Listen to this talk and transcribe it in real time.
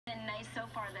Hwy so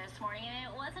far this morning, and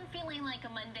it wasn't feeling like a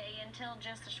Monday until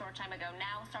just a short time ago.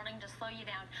 Now starting to slow you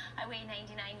down. Highway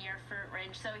 99 near Fruit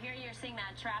Ridge. So here you're seeing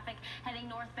that traffic heading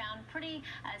northbound pretty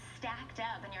stacked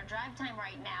up, and your drive time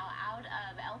right now out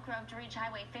of Elk Grove to reach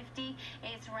Highway 50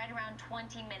 is right around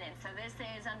 20 minutes. So this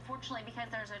is unfortunately because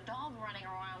there's a dog running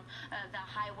around the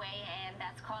highway, and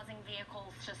that's causing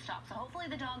vehicles to stop. So hopefully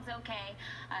the dog's okay.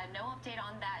 No update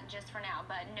on that just for now,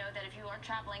 but know that if you are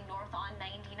traveling north on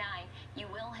 99, you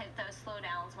will hit those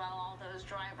slowdowns while all those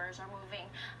drivers are moving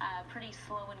pretty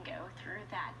slow and go through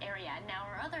that area. Now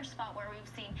our other spot where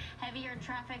we've seen heavier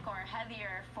traffic or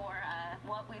heavier for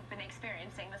what we've been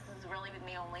experiencing, this has really been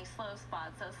the only slow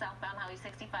spot. So southbound Highway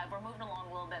 65, we're moving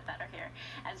along a little bit better here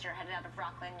as you're headed out of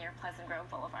Rockland near Pleasant Grove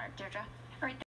Boulevard. Deirdre? Right there.